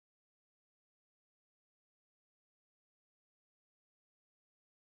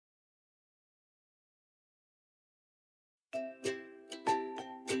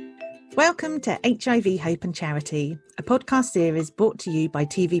Welcome to HIV Hope and Charity, a podcast series brought to you by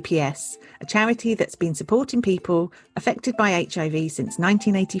TVPS, a charity that's been supporting people affected by HIV since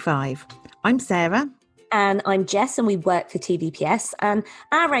 1985. I'm Sarah. And I'm Jess, and we work for TVPS, and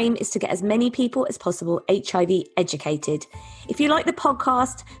our aim is to get as many people as possible HIV educated. If you like the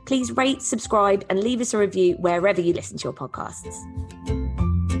podcast, please rate, subscribe, and leave us a review wherever you listen to your podcasts.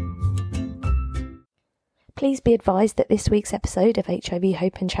 Please be advised that this week's episode of HIV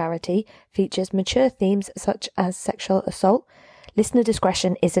Hope and Charity features mature themes such as sexual assault. Listener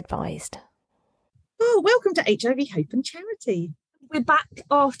discretion is advised. Oh, welcome to HIV Hope and Charity. We're back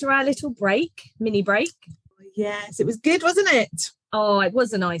after our little mini break. Yes, it was good, wasn't it? Oh, it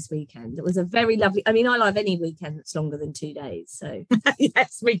was a nice weekend. It was a very lovely... I mean, I love any weekend that's longer than 2 days, so...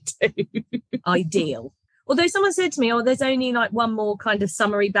 Yes, me too. Ideal. Although someone said to me, there's only like one more kind of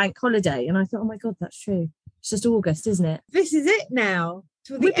summery bank holiday. And I thought, oh my God, that's true. It's just August, isn't it? This is it now,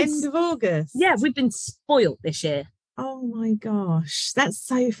 till the end of August. Yeah, we've been spoilt this year. Oh my gosh, that's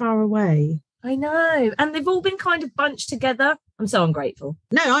so far away. I know. And they've all been kind of bunched together. I'm so ungrateful.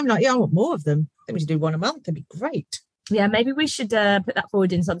 No, I'm not. Yeah, I want more of them. I think we should do one a month. That'd be great. Yeah, maybe we should put that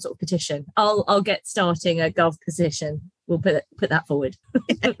forward in some sort of petition. I'll get starting a Gov petition. We'll put that forward.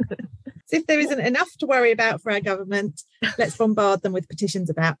 So if there isn't enough to worry about for our government, let's bombard them with petitions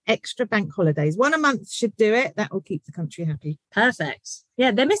about extra bank holidays. One a month should do it. That will keep the country happy. Perfect.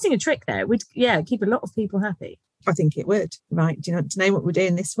 Yeah, they're missing a trick there. Keep a lot of people happy. I think it would. Right. Do you want to know what we're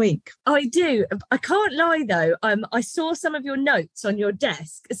doing this week? I do. I can't lie, though. I saw some of your notes on your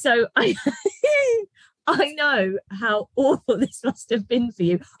desk. So I know how awful this must have been for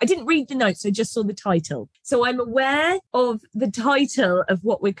you. I didn't read the notes, I just saw the title. So I'm aware of the title of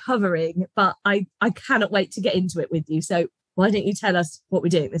what we're covering, but I cannot wait to get into it with you. So why don't you tell us what we're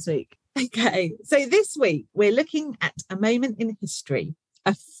doing this week? Okay. So this week we're looking at a moment in history,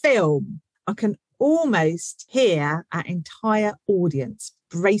 a film. I can almost hear our entire audience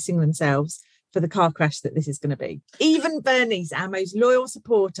bracing themselves for the car crash that this is going to be. Even Bernice, our most loyal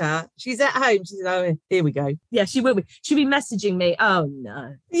supporter, she's at home. She says, oh, here we go. Yeah, she will be. She'll be messaging me. Oh,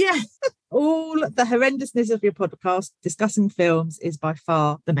 no. Yeah. All the horrendousness of your podcast discussing films is by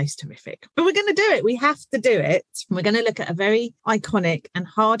far the most horrific. But we're going to do it. We have to do it. We're going to look at a very iconic and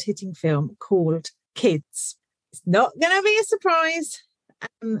hard-hitting film called Kids. It's not going to be a surprise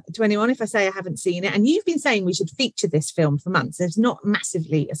to anyone if I say I haven't seen it. And you've been saying we should feature this film for months. It's not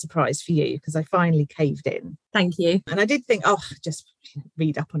massively a surprise for you because I finally caved in. Thank you. And I did think, just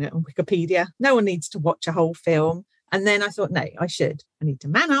read up on it on Wikipedia. No one needs to watch a whole film. And then I thought, no, I should. I need to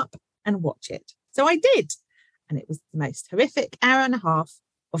man up and watch it. So I did. And it was the most horrific hour and a half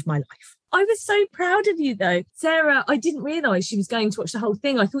of my life. I was so proud of you, though. Sarah, I didn't realise she was going to watch the whole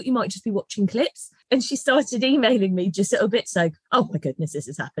thing. I thought you might just be watching clips. And she started emailing me just little bits like, oh, my goodness, this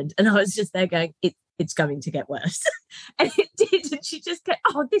has happened. And I was just there going, it's going to get worse. And it did. And she just kept,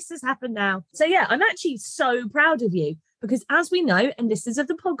 this has happened now. So, yeah, I'm actually so proud of you because as we know, and listeners of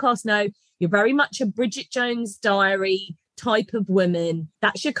the podcast know, you're very much a Bridget Jones Diary type of woman.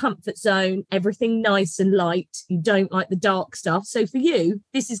 That's your comfort zone, everything nice and light. You don't like the dark stuff. So for you,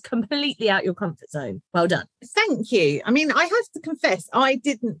 this is completely out your comfort zone. Well done. Thank you. I mean, I have to confess, I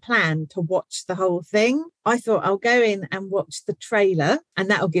didn't plan to watch the whole thing. I thought I'll go in and watch the trailer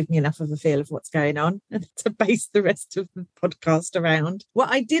and that'll give me enough of a feel of what's going on to base the rest of the podcast around. What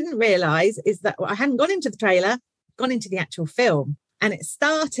I didn't realise is that I hadn't gone into the trailer, gone into the actual film. And it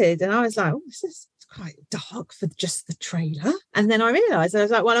started and I was like, this is quite dark for just the trailer. And then I realised, I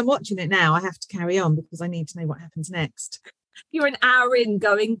was like, well, I'm watching it now. I have to carry on because I need to know what happens next. You're an hour in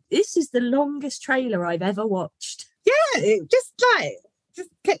going, this is the longest trailer I've ever watched. Yeah, it just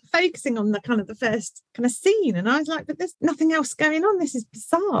kept focusing on the first kind of scene. And I was like, but there's nothing else going on. This is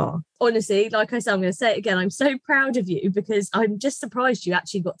bizarre. Honestly, like I said, I'm going to say it again. I'm so proud of you because I'm just surprised you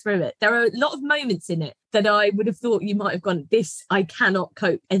actually got through it. There are a lot of moments in it that I would have thought you might have gone, this, I cannot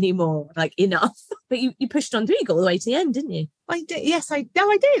cope anymore, like enough. But you pushed on through, you got all the way to the end, didn't you? I did. Yes, I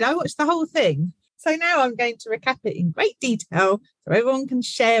did. I watched the whole thing. So now I'm going to recap it in great detail so everyone can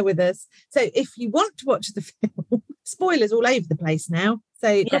share with us. So if you want to watch the film, spoilers all over the place now.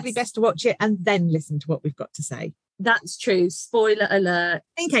 So probably best to watch it and then listen to what we've got to say. That's true. Spoiler alert.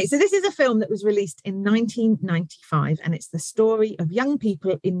 Okay, so this is a film that was released in 1995 and it's the story of young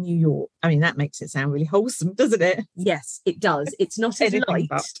people in New York. I mean, that makes it sound really wholesome, doesn't it? Yes, it does. It's not as light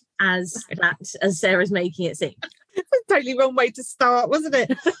as Sarah's making it seem. Totally wrong way to start, wasn't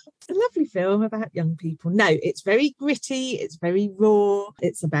it? It's a lovely film about young people. No, it's very gritty. It's very raw.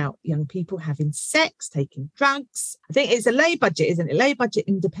 It's about young people having sex, taking drugs. I think it's a low budget, isn't it? Low budget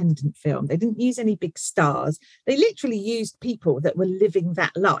independent film. They didn't use any big stars. They literally used people that were living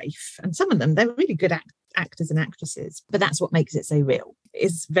that life. And some of them, they're really good actors and actresses. But that's what makes it so real.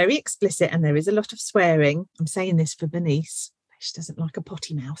 It's very explicit and there is a lot of swearing. I'm saying this for Bernice. She doesn't like a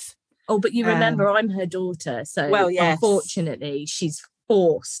potty mouth. Oh, but you remember I'm her daughter. So yes. Unfortunately, she's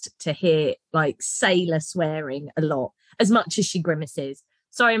forced to hear like sailor swearing a lot, as much as she grimaces.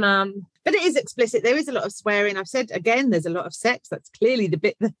 Sorry, Mum. But it is explicit. There is a lot of swearing. I've said, again, there's a lot of sex. That's clearly the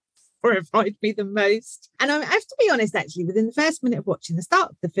bit that horrified me the most. And I have to be honest, actually, within the first minute of watching the start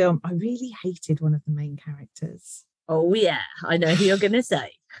of the film, I really hated one of the main characters. Oh, yeah. I know who you're going to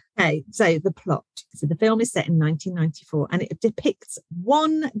say. Okay, so the plot. So the film is set in 1994 and it depicts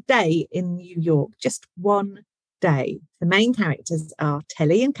one day in New York, just one day. The main characters are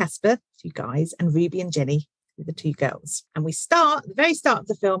Telly and Casper, 2 guys, and Ruby and Jenny, the 2 girls. And the very start of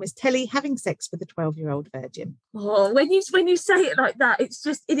the film is Telly having sex with a 12-year-old virgin. Oh, when you say it like that, it's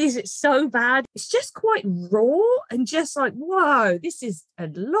so bad. It's just quite raw and just like, whoa, this is a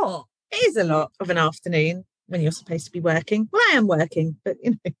lot. It is a lot of an afternoon when you're supposed to be working. Well, I am working, but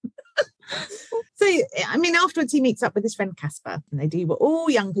you know. So, I mean, afterwards he meets up with his friend Casper and they do what all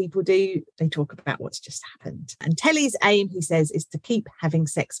young people do. They talk about what's just happened. And Telly's aim, he says, is to keep having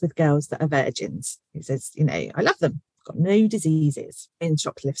sex with girls that are virgins. He says, you know, I love them. Got no diseases. In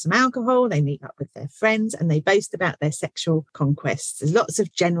shoplift some alcohol, they meet up with their friends and they boast about their sexual conquests. There's lots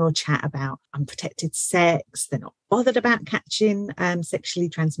of general chat about unprotected sex. They're not bothered about catching sexually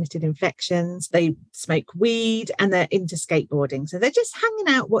transmitted infections. They smoke weed and they're into skateboarding. So they're just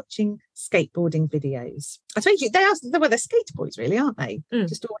hanging out watching skateboarding videos. I suppose they're skate boys, really, aren't they?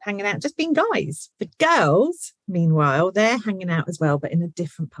 Just all hanging out, just being guys. The girls, meanwhile, they're hanging out as well, but in a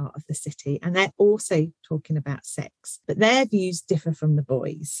different part of the city. And they're also talking about sex. But their views differ from the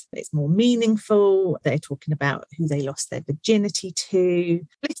boys. It's more meaningful. They're talking about who they lost their virginity to.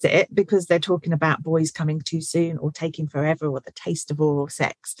 Explicit because they're talking about boys coming too soon or taking forever or the taste of oral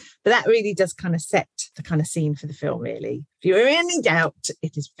sex. But that really does kind of set the kind of scene for the film, really. If you're in any doubt,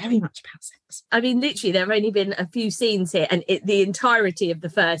 it is very much about sex. I mean, literally, there have only been a few scenes here and the entirety of the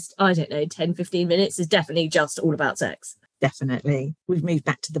first, 10, 15 minutes is definitely just all about sex. Definitely. We've moved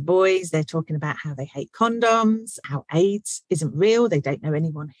back to the boys. They're talking about how they hate condoms, how AIDS isn't real. They don't know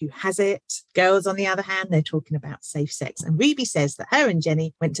anyone who has it. Girls, on the other hand, they're talking about safe sex. And Ruby says that her and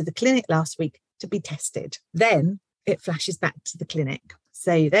Jenny went to the clinic last week to be tested. Then it flashes back to the clinic.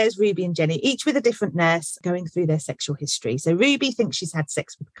 So there's Ruby and Jenny, each with a different nurse going through their sexual history. So Ruby thinks she's had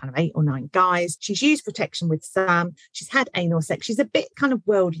sex with kind of 8 or 9 guys. She's used protection with some. She's had anal sex. She's a bit kind of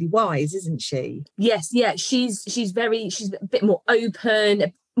worldly wise, isn't she? Yes, yeah. She's a bit more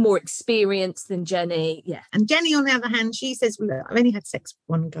open, more experienced than Jenny. Yeah. And Jenny, on the other hand, she says, well, look, I've only had sex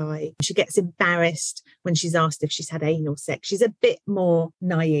with 1 guy. She gets embarrassed when she's asked if she's had anal sex. She's a bit more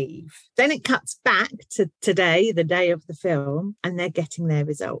naive. Then it cuts back to today, the day of the film, and they're getting their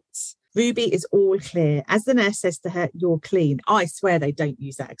results. Ruby is all clear. As the nurse says to her, you're clean. I swear they don't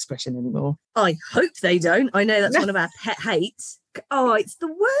use that expression anymore. I hope they don't. I know that's one of our pet hates. Oh, it's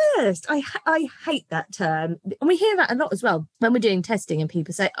the worst. I hate that term. And we hear that a lot as well when we're doing testing and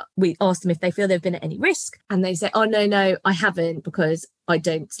people say, we ask them if they feel they've been at any risk. And they say, oh, no, I haven't because I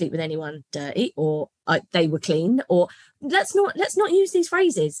don't sleep with anyone dirty or they were clean or let's not use these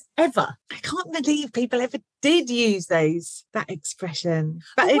phrases ever. I can't believe people ever did use that expression.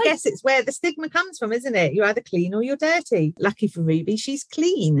 But I guess it's where the stigma comes from, isn't it? You're either clean or you're dirty. Lucky for Ruby, she's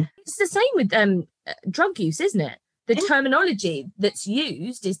clean. It's the same with drug use, isn't it? The terminology that's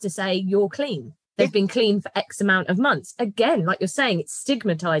used is to say you're clean. They've been clean for X amount of months. Again, like you're saying, it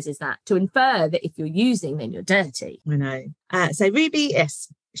stigmatizes that to infer that if you're using, then you're dirty. I know. So Ruby,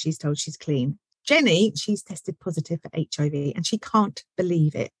 yes, she's told she's clean. Jenny, she's tested positive for HIV and she can't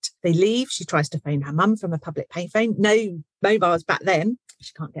believe it. They leave. She tries to phone her mum from a public payphone. No mobiles back then.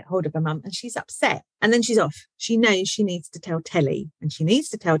 She can't get hold of her mum and she's upset. And then she's off. She knows she needs to tell Telly and she needs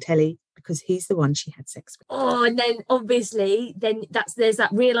to tell Telly because he's the one she had sex with. Oh, and then obviously there's that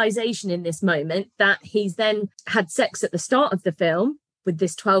realization in this moment that he's then had sex at the start of the film with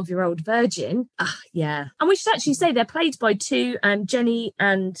this 12-year-old virgin. Yeah. And we should actually say they're played by 2, Jenny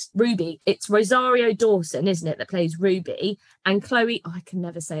and Ruby. It's Rosario Dawson, isn't it, that plays Ruby, and Chloe, I can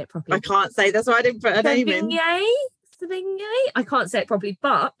never say it properly. I can't say, that's why I didn't put her name in. I can't say it properly,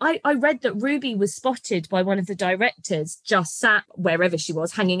 but I read that Ruby was spotted by one of the directors just sat wherever she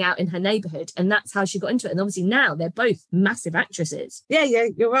was, hanging out in her neighbourhood, and that's how she got into it. And obviously now they're both massive actresses. Yeah,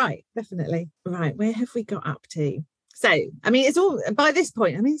 you're right, definitely. Right, where have we got up to? So, I mean, it's all, by this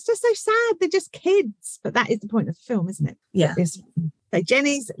point, I mean, it's just so sad. They're just kids, but that is the point of the film, isn't it? Yeah. So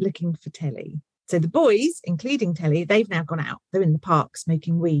Jenny's looking for Telly. So the boys, including Telly, they've now gone out. They're in the park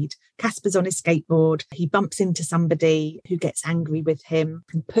smoking weed. Casper's on his skateboard. He bumps into somebody who gets angry with him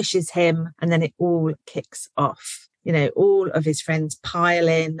and pushes him, and then it all kicks off. You know, all of his friends pile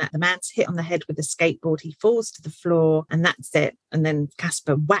in. The man's hit on the head with a skateboard. He falls to the floor, and that's it. And then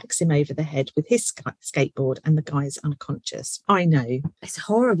Casper whacks him over the head with his skateboard, and the guy's unconscious. I know. It's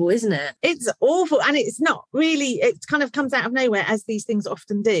horrible, isn't it? It's awful. And it's not really, it kind of comes out of nowhere, as these things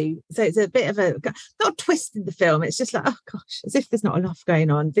often do. So it's a bit of not a twist in the film. It's just like, oh gosh, as if there's not enough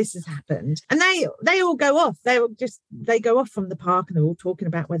going on. This has happened. And they all go off. They go off from the park, and they're all talking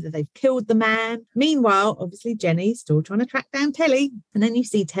about whether they've killed the man. Meanwhile, obviously, Jenny still trying to track down Telly. And then you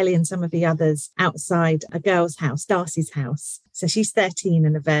see Telly and some of the others outside a girl's house, Darcy's house. So she's 13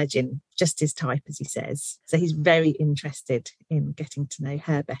 and a virgin, just his type, as he says. So he's very interested in getting to know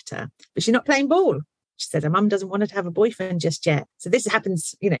her better. But she's not playing ball. She said her mum doesn't want her to have a boyfriend just yet. So this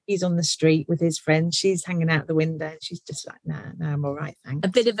happens, you know, he's on the street with his friends. She's hanging out the window. And she's just like, no, I'm all right, thanks.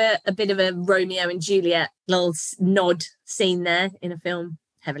 A bit of a Romeo and Juliet little nod scene there in a film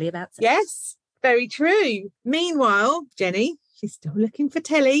heavily about sex. Yes. Very true. Meanwhile, Jenny, she's still looking for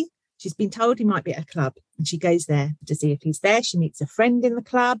Telly. She's been told he might be at a club, and she goes there to see if he's there. She meets a friend in the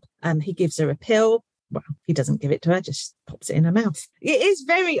club. He gives her a pill. Well, he doesn't give it to her, just pops it in her mouth. It is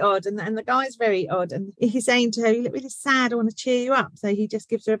very odd, and the guy's very odd. And he's saying to her, you look really sad, I want to cheer you up. So he just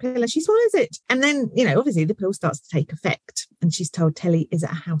gives her a pill and she swallows it. And then, you know, obviously the pill starts to take effect, and she's told Telly is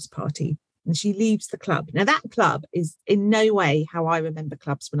at a house party. And she leaves the club. Now, that club is in no way how I remember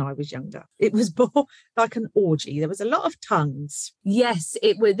clubs when I was younger. It was more like an orgy. There was a lot of tongues. Yes,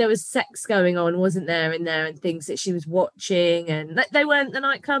 there was sex going on, wasn't there, in there, and things that she was watching. And they weren't the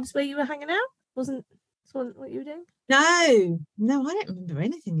nightclubs where you were hanging out? Wasn't what you were doing? No, I don't remember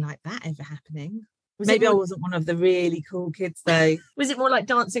anything like that ever happening. Maybe I wasn't one of the really cool kids, though. Was it more like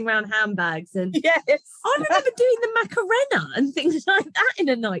dancing around handbags? And yes, I remember doing the Macarena and things like that in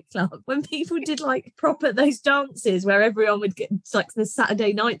a nightclub when people did like proper those dances where everyone would get like the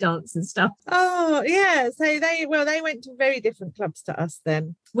Saturday night dance and stuff. Oh yeah, so they went to very different clubs to us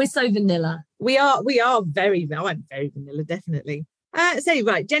then. We're so vanilla. We are very. I'm very vanilla, definitely. So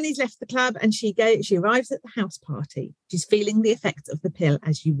right, Jenny's left the club and she arrives at the house party. She's feeling the effects of the pill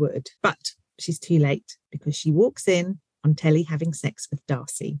as you would, but she's too late because she walks in on Telly having sex with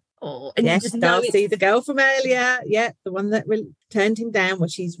Darcy. Oh, and yes, Darcy, the girl from earlier. Yeah, the one that turned him down. Well,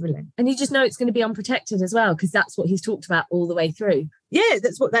 she's relentless. And you just know it's going to be unprotected as well, because that's what he's talked about all the way through. Yeah,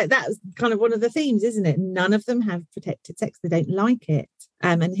 that's kind of one of the themes, isn't it? None of them have protected sex. They don't like it.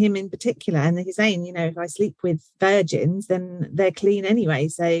 And him in particular. And he's saying, you know, if I sleep with virgins, then they're clean anyway.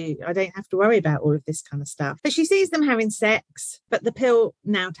 So I don't have to worry about all of this kind of stuff. So she sees them having sex, but the pill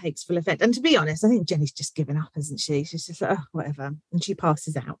now takes full effect. And to be honest, I think Jenny's just given up, hasn't she? She's just like, oh, whatever. And she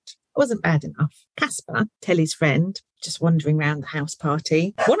passes out. It wasn't bad enough. Casper, Telly's friend, just wandering around the house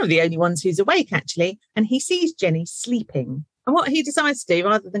party. One of the only ones who's awake, actually. And he sees Jenny sleeping. And what he decides to do,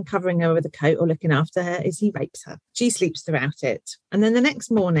 rather than covering her with a coat or looking after her, is he rapes her. She sleeps throughout it. And then the next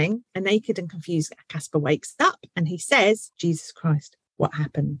morning, a naked and confused Casper wakes up and he says, Jesus Christ, what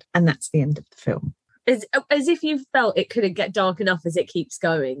happened? And that's the end of the film. As if you felt it couldn't get dark enough as it keeps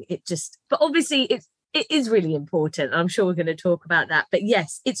going. But obviously it is really important. I'm sure we're going to talk about that. But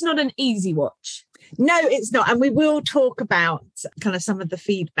yes, it's not an easy watch. No, it's not. And we will talk about kind of some of the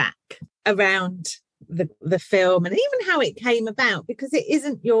feedback around the film and even how it came about, because it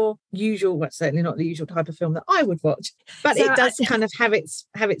isn't your usual, well, certainly not the usual type of film that I would watch, but so it does kind of have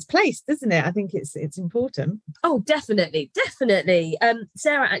its place, doesn't it? I think it's important. Oh, definitely.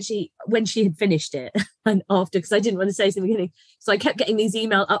 Sarah actually, when she had finished it and after, because I didn't want to say something beginning, so I kept getting these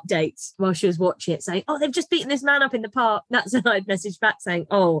email updates while she was watching it saying, oh, they've just beaten this man up in the park. That's when I'd messaged back saying,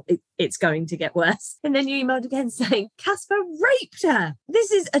 oh, it's going to get worse. And then you emailed again saying, Casper raped her.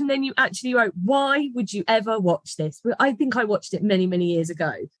 And then you actually wrote, why would you ever watch this? I think I watched it many, many years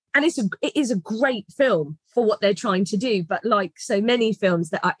ago. And it is a great film for what they're trying to do. But like so many films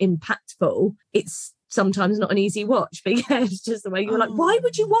that are impactful, it's sometimes not an easy watch. But yeah, it's just the way you're like, why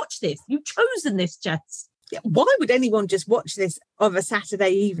would you watch this? You've chosen this, Jess. Yeah, why would anyone just watch this of a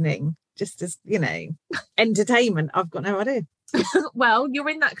Saturday evening? Just as, you know, entertainment? I've got no idea. Well, you're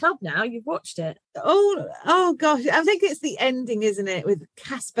in that club now. You've watched it. Oh gosh. I think it's the ending, isn't it, with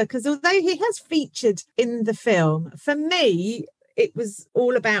Casper? Because although he has featured in the film, for me, it was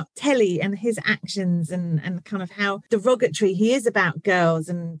all about Telly and his actions and kind of how derogatory he is about girls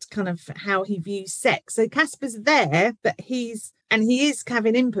and kind of how he views sex. So Casper's there, but he is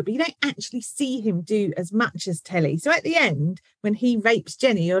having input, but you don't actually see him do as much as Telly. So at the end, when he rapes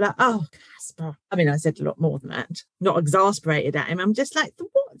Jenny, you're like, oh, Casper. I mean, I said a lot more than that. Not exasperated at him. I'm just like,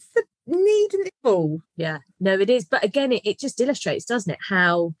 what's the need in it all? Yeah, no, it is. But again, it just illustrates, doesn't it,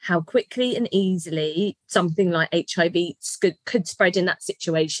 how quickly and easily something like HIV could spread in that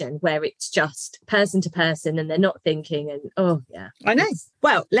situation where it's just person to person and they're not thinking. And oh, yeah. I know.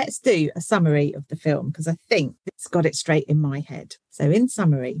 Well, let's do a summary of the film because I think it's got it straight in my head. So in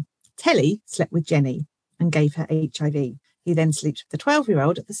summary, Telly slept with Jenny and gave her HIV. He then sleeps with the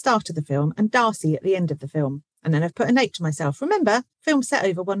 12-year-old at the start of the film and Darcy at the end of the film. And then I've put a note to myself. Remember, film set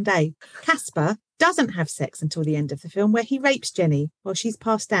over one day. Casper doesn't have sex until the end of the film where he rapes Jenny while she's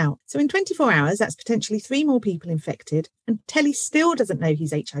passed out. So in 24 hours, that's potentially 3 more people infected. And Telly still doesn't know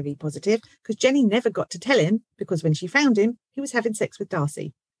he's HIV positive because Jenny never got to tell him because when she found him, he was having sex with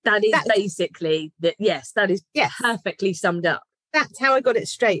Darcy. That is basically that. Yes, that is perfectly summed up. That's how I got it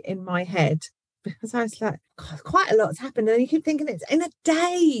straight in my head because I was like, God, quite a lot's happened. And you keep thinking it's in a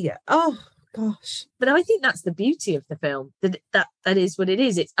day. Oh, gosh. But I think that's the beauty of the film, that is what it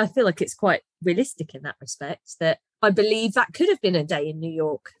is. I feel like it's quite realistic in that respect, that I believe that could have been a day in New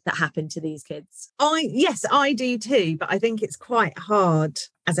York that happened to these kids. Yes, I do too. But I think it's quite hard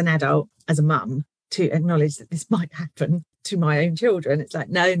as an adult, as a mum, to acknowledge that this might happen to my own children. It's like,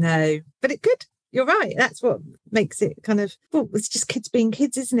 no, but it could. You're right. That's what makes it kind of, well, it's just kids being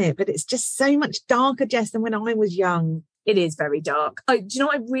kids, isn't it? But it's just so much darker, Jess, than when I was young. It is very dark. Do you know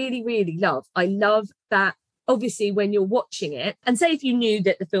what I really, really love? I love that, obviously, when you're watching it, and say if you knew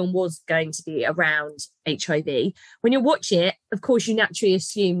that the film was going to be around HIV, when you're watching it, of course, you naturally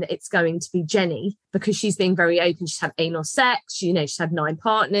assume that it's going to be Jenny because she's being very open. She's had anal sex. She's had 9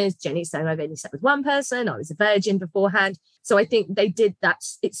 partners. Jenny's saying, I've only slept with one person. I was a virgin beforehand. So I think they did that.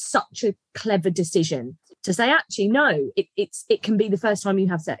 It's such a clever decision to say, actually, no, it can be the first time you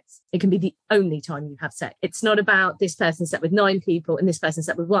have sex. It can be the only time you have sex. It's not about this person slept with 9 people and this person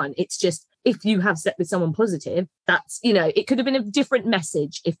slept with 1. It's just, if you have slept with someone positive, that's, it could have been a different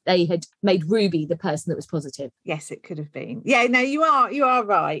message if they had made Ruby the person that was positive. Yes, it could have been. Yeah, no, you are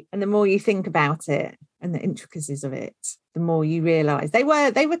right. And the more you think about it and the intricacies of it, the more you realise they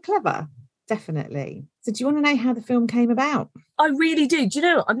were clever. Definitely. So do you want to know how the film came about? I really do. Do you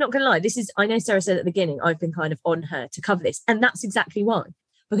know, I'm not going to lie. I know Sarah said at the beginning, I've been kind of on her to cover this. And that's exactly why.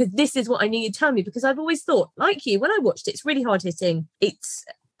 Because this is what I knew you'd tell me. Because I've always thought, like you, when I watched it, it's really hard hitting. It's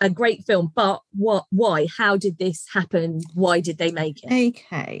a great film. But why? How did this happen? Why did they make it?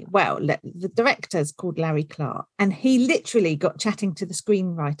 Okay. Well, the director's called Larry Clark. And he literally got chatting to the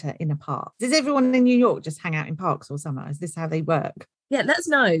screenwriter in a park. Does everyone in New York just hang out in parks all summer? Is this how they work? Yeah, let us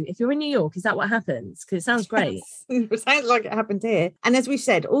know. If you're in New York, is that what happens? Because it sounds great. It sounds like it happened here. And as we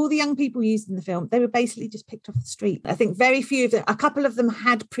said, all the young people used in the film, they were basically just picked off the street. I think very few of them, a couple of them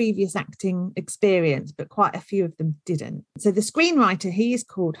had previous acting experience, but quite a few of them didn't. So the screenwriter, he is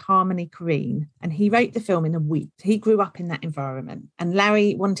called Harmony Korine, and he wrote the film in a week. He grew up in that environment. And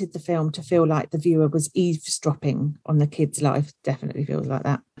Larry wanted the film to feel like the viewer was eavesdropping on the kid's life. Definitely feels like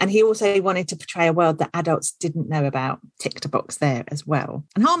that. And he also wanted to portray a world that adults didn't know about. Ticked a box there as well.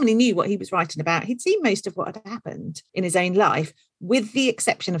 And Harmony knew what he was writing about. He'd seen most of what had happened in his own life, with the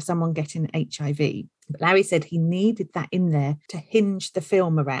exception of someone getting HIV. But Larry said he needed that in there to hinge the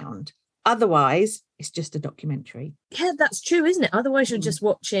film around. Otherwise, it's just a documentary. Yeah, that's true, isn't it? Otherwise, you're just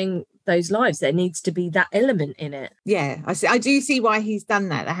watching those lives. There needs to be that element in it. Yeah, I do see why he's done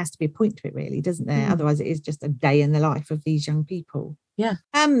that. There has to be a point to it, really, doesn't there? Otherwise, it is just a day in the life of these young people. Yeah.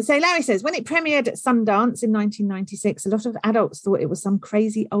 So Larry says, when it premiered at Sundance in 1996, a lot of adults thought it was some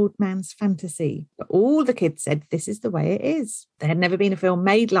crazy old man's fantasy. But all the kids said, this is the way it is. There had never been a film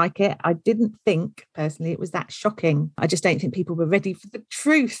made like it. I didn't think, personally, it was that shocking. I just don't think people were ready for the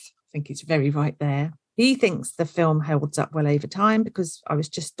truth. I think he's very right there. He thinks the film holds up well over time because I was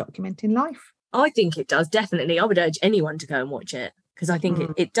just documenting life. I think it does, definitely. I would urge anyone to go and watch it because I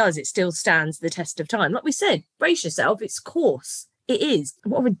think it does. It still stands the test of time. Like we said, brace yourself. It's coarse. It is.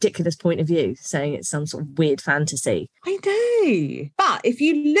 What a ridiculous point of view, saying it's some sort of weird fantasy. I know. But if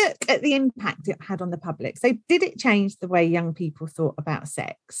you look at the impact it had on the public, so did it change the way young people thought about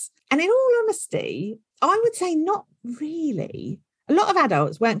sex? And in all honesty, I would say not really. A lot of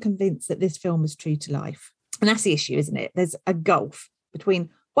adults weren't convinced that this film was true to life. And that's the issue, isn't it? There's a gulf between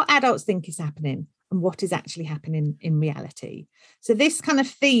what adults think is happening and what is actually happening in reality. So this kind of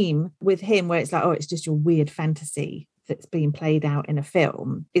theme with him, where it's like, oh, it's just your weird fantasy that's being played out in a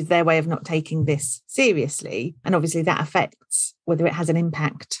film, is their way of not taking this seriously. And obviously that affects whether it has an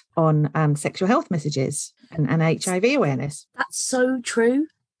impact on sexual health messages and HIV awareness. That's so true.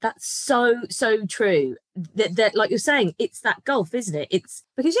 That's so true. That like you're saying, it's that gulf, isn't it? It's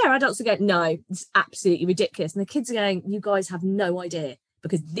because, adults are going, no, it's absolutely ridiculous. And the kids are going, you guys have no idea,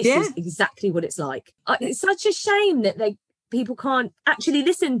 because this is exactly what it's like. It's such a shame that people can't actually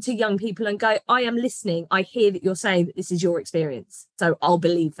listen to young people and go, I am listening. I hear that you're saying that this is your experience, so I'll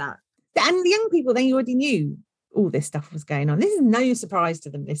believe that. And the young people, they already knew all this stuff was going on. This is no surprise to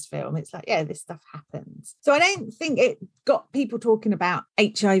them, this film. It's like, yeah, this stuff happens. So I don't think it got people talking about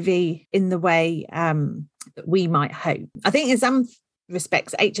HIV in the way that we might hope. I think in some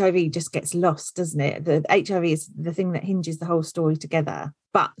respects, HIV just gets lost, doesn't it? The HIV is the thing that hinges the whole story together.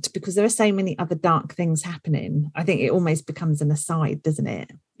 But because there are so many other dark things happening, I think it almost becomes an aside, doesn't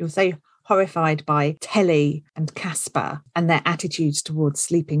it? You're so horrified by Telly and Casper and their attitudes towards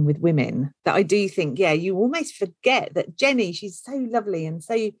sleeping with women that I do think, you almost forget that Jenny, she's so lovely and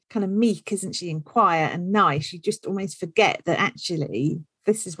so kind of meek, isn't she, and quiet and nice. You just almost forget that actually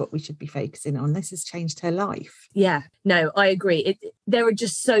this is what we should be focusing on. This has changed her life. Yeah, no, I agree. There are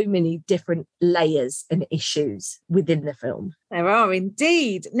just so many different layers and issues within the film. There are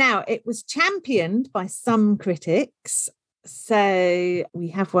indeed. Now, it was championed by some critics. So we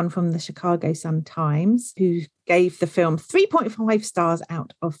have one from the Chicago Sun-Times who gave the film 3.5 stars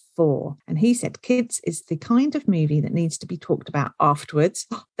out of 4. And he said, kids is the kind of movie that needs to be talked about afterwards.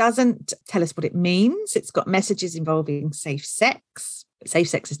 Doesn't tell us what it means. It's got messages involving safe sex. Safe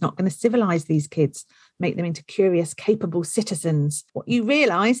sex is not going to civilise these kids, make them into curious, capable citizens. What you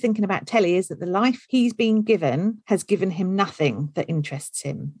realise, thinking about Telly, is that the life he's been given has given him nothing that interests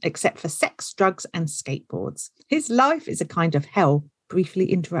him, except for sex, drugs and skateboards. His life is a kind of hell,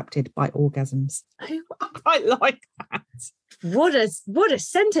 briefly interrupted by orgasms. I quite like that. What a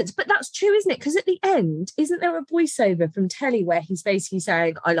sentence. But that's true, isn't it? Because at the end, isn't there a voiceover from Telly where he's basically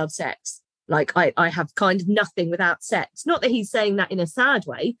saying, I love sex? Like, I have kind of nothing without sex. Not that he's saying that in a sad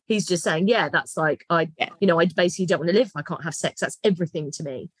way. He's just saying, that's like, I basically don't want to live if I can't have sex. That's everything to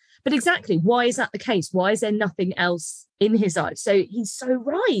me. But exactly, why is that the case? Why is there nothing else in his life? So he's so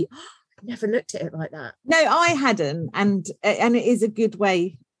right. I've never looked at it like that. No, I hadn't. And it is a good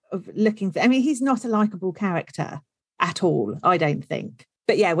way of looking for, he's not a likable character at all, I don't think.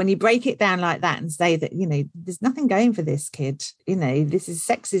 But when you break it down like that and say that, there's nothing going for this kid,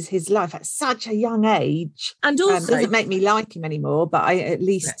 sex is his life at such a young age. And also doesn't make me like him anymore, but I at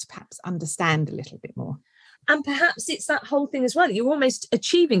least perhaps understand a little bit more. And perhaps it's that whole thing as well. You're almost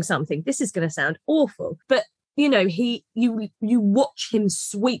achieving something. This is going to sound awful, but you watch him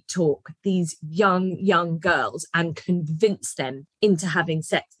sweet talk these young girls and convince them into having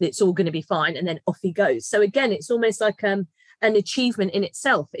sex, that it's all going to be fine, and then off he goes. So again, it's almost like an achievement in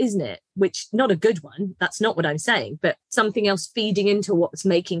itself, isn't it? Which, not a good one, that's not what I'm saying, but something else feeding into what's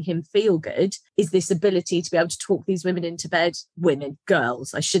making him feel good is this ability to be able to talk these women into bed.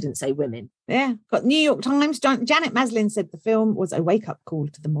 Girls, I shouldn't say women. Yeah, got New York Times. Janet Maslin said the film was a wake-up call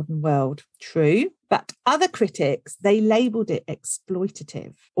to the modern world. True, but other critics, they labelled it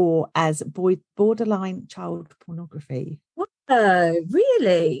exploitative or as borderline child pornography. Oh,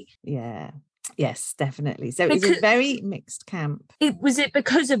 really? Yeah. Yes, definitely. So it's a very mixed camp. Was it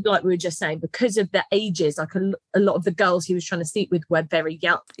because of, like we were just saying, because of the ages, like a lot of the girls he was trying to sleep with were very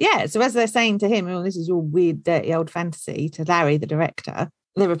young? Yeah, so as they're saying to him, this is your weird, dirty old fantasy, to Larry, the director,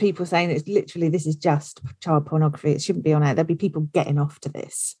 there are people saying it's literally, this is just child pornography. It shouldn't be on air. There'll be people getting off to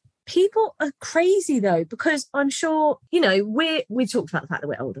this. People are crazy, though, because I'm sure, we talked about the fact that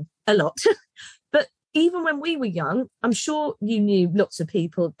we're older a lot, but even when we were young, I'm sure you knew lots of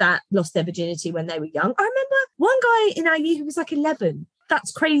people that lost their virginity when they were young. I remember one guy in our year who was like 11.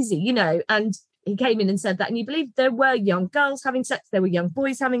 That's crazy, and he came in and said that. And you believe there were young girls having sex, there were young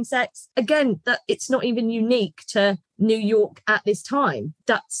boys having sex. Again, that it's not even unique to New York at this time.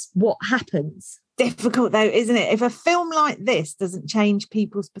 That's what happens. Difficult, though, isn't it? If a film like this doesn't change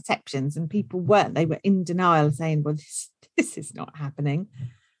people's perceptions, and people weren't, they were in denial saying, well, this is not happening.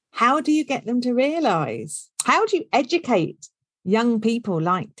 How do you get them to realise? How do you educate young people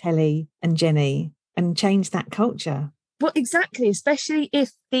like Telly and Jenny and change that culture? Well, exactly, especially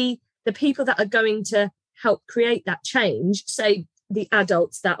if the people that are going to help create that change say the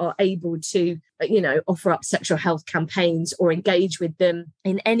adults that are able to, offer up sexual health campaigns or engage with them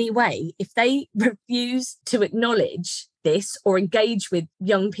in any way, if they refuse to acknowledge this or engage with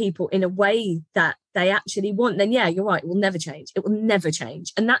young people in a way that they actually want, then yeah, you're right, it will never change. It will never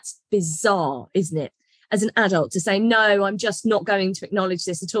change. And that's bizarre, isn't it? As an adult to say, no, I'm just not going to acknowledge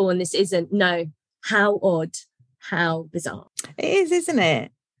this at all. And this isn't, no, how odd, how bizarre. It is, isn't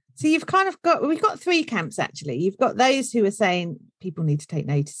it? So we've got three camps, actually. You've got those who are saying people need to take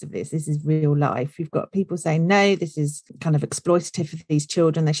notice of this. This is real life. You've got people saying, no, this is kind of exploitative of these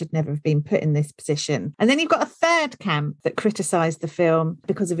children. They should never have been put in this position. And then you've was a third camp that criticised the film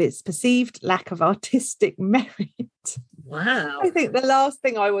because of its perceived lack of artistic merit. Wow. I think the last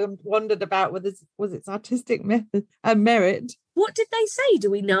thing I wondered about was its artistic method and merit. What did they say? Do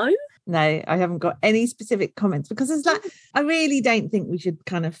we know? No, I haven't got any specific comments because I really don't think we should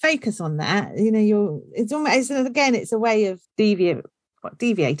kind of focus on that. It's almost, again, it's a way of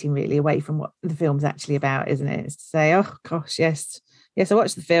deviating really away from what the film's actually about, isn't it? It's to say, oh gosh, yes, I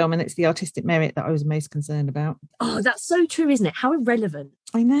watched the film and it's the artistic merit that I was most concerned about. Oh, that's so true, isn't it? How irrelevant.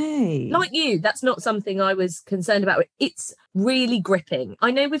 I know. Like you, that's not something I was concerned about. It's really gripping.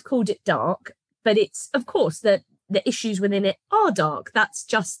 I know we've called it dark, but it's, of course, that the issues within it are dark. That's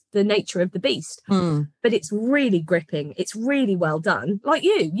just the nature of the beast. But it's really gripping. It's really well done. Like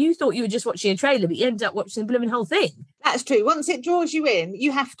you thought you were just watching a trailer, but you ended up watching the blooming whole thing. That's true. Once it draws you in,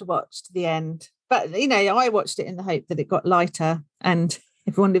 you have to watch to the end. But, I watched it in the hope that it got lighter and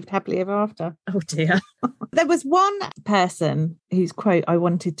everyone lived happily ever after. Oh, dear. There was one person whose quote I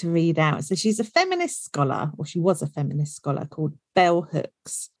wanted to read out. So she's a feminist scholar, or she was a feminist scholar, called Bell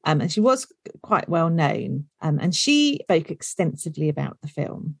Hooks. And she was quite well known. And she spoke extensively about the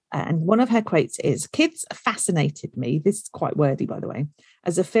film. And one of her quotes is, "Kids fascinated me," this is quite wordy, by the way,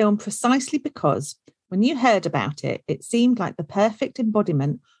 "as a film precisely because when you heard about it, it seemed like the perfect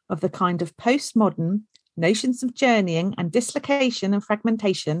embodiment of the kind of postmodern notions of journeying and dislocation and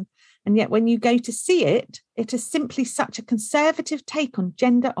fragmentation. And yet when you go to see it, it is simply such a conservative take on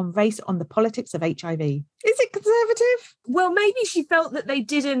gender, on race, on the politics of HIV." Is it conservative? Well, maybe she felt that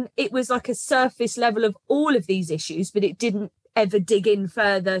it was like a surface level of all of these issues, but it didn't ever dig in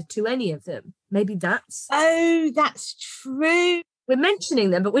further to any of them. Maybe that's... Oh, that's true. We're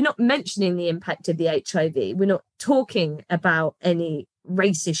mentioning them, but we're not mentioning the impact of the HIV. We're not talking about any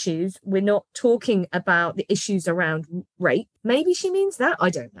race issues. We're not talking about the issues around rape. Maybe she means that. I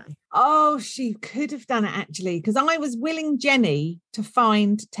don't know. Oh, she could have done it, actually, because I was willing Jenny to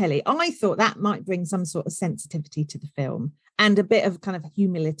find Telly. I thought that might bring some sort of sensitivity to the film and a bit of kind of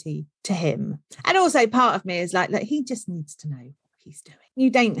humility to him. And also part of me is like he just needs to know what he's doing. You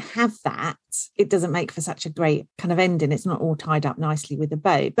don't have that, it doesn't make for such a great kind of ending. It's not all tied up nicely with a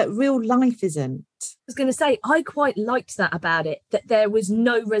bow, but real life isn't. I was going to say, I quite liked that about it, that there was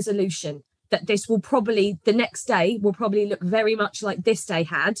no resolution, that this will probably, the next day will probably look very much like this day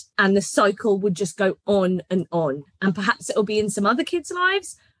had, and the cycle would just go on. And perhaps it'll be in some other kids'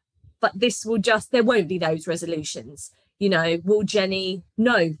 lives, but this will just, there won't be those resolutions. Will Jenny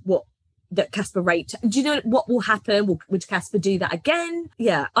know that Casper raped? Do you know what will happen? Would Casper do that again?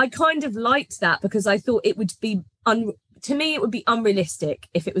 Yeah, I kind of liked that because I thought it would be, to me, it would be unrealistic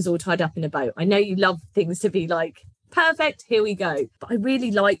if it was all tied up in a bow. I know you love things to be like, perfect, here we go. But I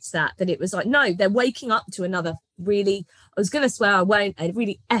really liked that it was like, no, they're waking up to another really, I was going to swear I won't, a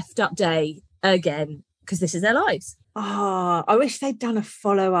really effed up day again, because this is their lives. Oh, I wish they'd done a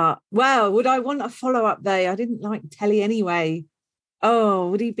follow-up. Well, would I want a follow-up though? I didn't like Telly anyway. Oh,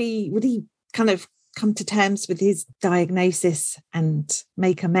 would he kind of come to terms with his diagnosis and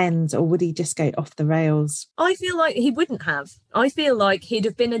make amends, or would he just go off the rails? I feel like he wouldn't have. I feel like he'd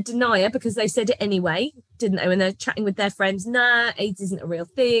have been a denier because they said it anyway, didn't they? When they're chatting with their friends, nah, AIDS isn't a real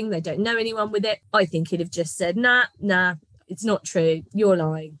thing. They don't know anyone with it. I think he'd have just said, nah, it's not true. You're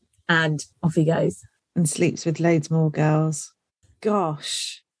lying. And off he goes. And sleeps with loads more girls.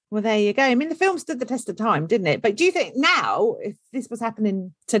 Gosh. Well, there you go. I mean, the film stood the test of time, didn't it? But do you think now, if this was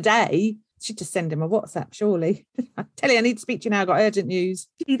happening today, she'd just send him a WhatsApp, surely? Telly, I need to speak to you now. I've got urgent news.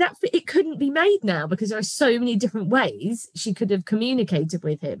 It couldn't be made now because there are so many different ways she could have communicated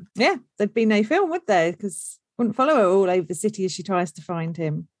with him. Yeah, there'd be no film, would there? Because wouldn't follow her all over the city as she tries to find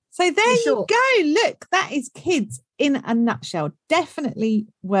him. So there you go. Look, that is Kids in a nutshell. Definitely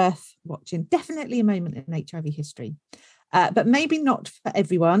worth watching. Definitely a moment in HIV history. But maybe not for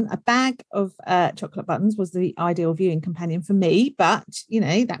everyone. A bag of chocolate buttons was the ideal viewing companion for me. But,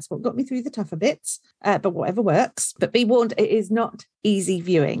 that's what got me through the tougher bits. But whatever works. But be warned, it is not easy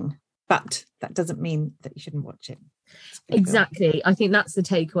viewing. But that doesn't mean that you shouldn't watch it. Exactly. I think that's the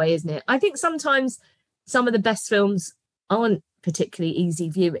takeaway, isn't it? I think sometimes some of the best films aren't particularly easy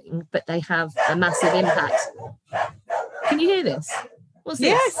viewing, but they have a massive impact. Can you hear this? What's this?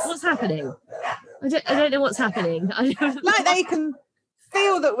 Yes. What's happening? I don't know what's happening. Like they can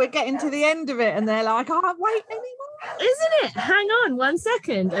feel that we're getting to the end of it and they're like, I can't wait anymore. Isn't it? Hang on 1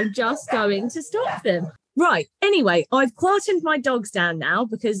 second. I'm just going to stop them. Right. Anyway, I've quietened my dogs down now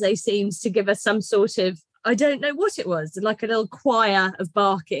because they seemed to give us some sort of, I don't know what it was, like a little choir of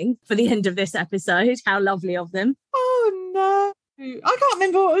barking for the end of this episode. How lovely of them. Oh, no. I can't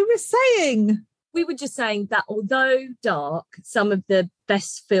remember what we were saying. We were just saying that although dark, some of the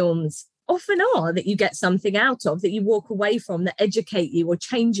best films often are that you get something out of, that you walk away from, that educate you or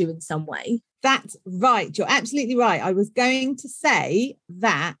change you in some way. That's right. You're absolutely right. I was going to say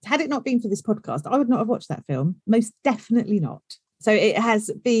that had it not been for this podcast, I would not have watched that film. Most definitely not. So it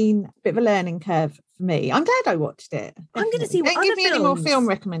has been a bit of a learning curve for me. I'm glad I watched it. Definitely. I'm going to see what Don't give me films. any more film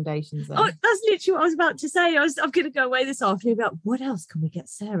recommendations. Though. Oh, that's literally what I was about to say. I'm going to go away this afternoon about what else can we get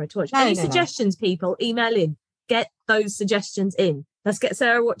Sarah to watch? Any suggestions, people? Email in. Get those suggestions in. Let's get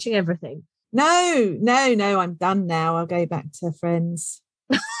Sarah watching everything. No, I'm done now. I'll go back to Friends.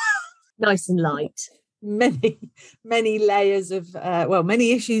 Nice and light. Many layers of,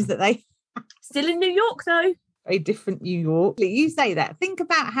 many issues that they... Still in New York, though. Very different New York. You say that. Think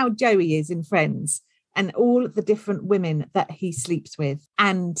about how Joey is in Friends and all the different women that he sleeps with.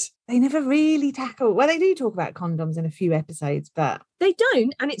 And they never really tackle... Well, they do talk about condoms in a few episodes, but... They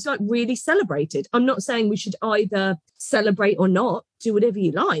don't, and it's like really celebrated. I'm not saying we should either celebrate or not, do whatever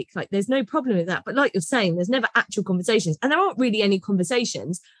you like. Like, there's no problem with that. But like you're saying, there's never actual conversations. And there aren't really any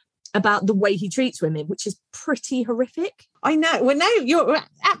conversations about the way he treats women, which is pretty horrific. I know. Well, no, you're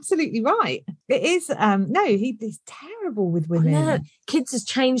absolutely right. It is. He's terrible with women. No, kids has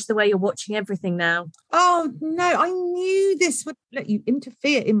changed the way you're watching everything now. Oh, no, I knew this would let you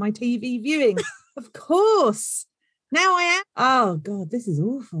interfere in my TV viewing. Of course. Now I am. Oh, God, this is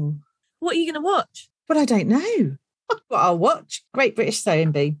awful. What are you going to watch? But I don't know. What I'll watch? Great British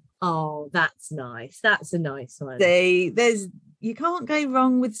Sewing Bee. Oh, that's nice. That's a nice one. You can't go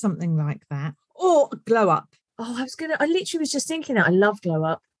wrong with something like that. Or Glow Up. Oh, I literally was just thinking that. I love Glow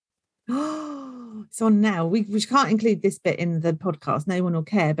Up. Oh, it's on now. We can't include this bit in the podcast. No one will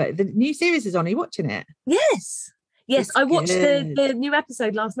care. But the new series is on. Are you watching it? Yes. It's I watched the new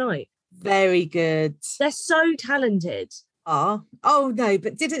episode last night. Very good. They're so talented. Oh, no.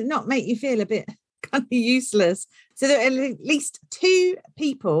 But did it not make you feel a bit kind of useless? So there are at least 2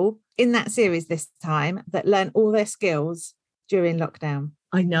 people in that series this time that learn all their skills during lockdown.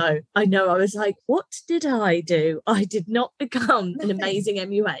 I know. I was like, what did I do? I did not become an amazing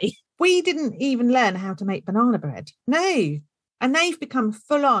MUA. We didn't even learn how to make banana bread. No. And they've become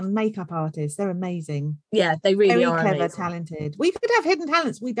full-on makeup artists. They're amazing. Yeah, they really are very clever, amazing. Talented. We could have hidden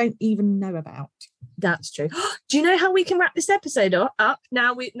talents we don't even know about. That's true. Do you know how we can wrap this episode up?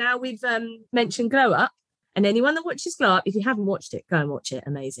 Now we've mentioned Glow Up, and anyone that watches Glow Up, if you haven't watched it, go and watch it.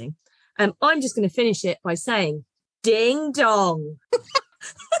 Amazing. I'm just going to finish it by saying, ding dong.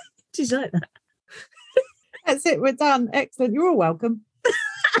 Did you like that? That's it. We're done. Excellent. You're all welcome.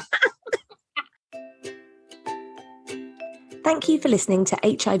 Thank you for listening to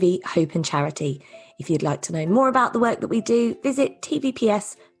HIV Hope and Charity. If you'd like to know more about the work that we do, visit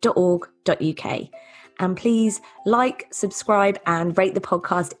tvps.org.uk. And please like, subscribe and rate the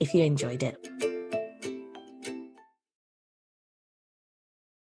podcast if you enjoyed it.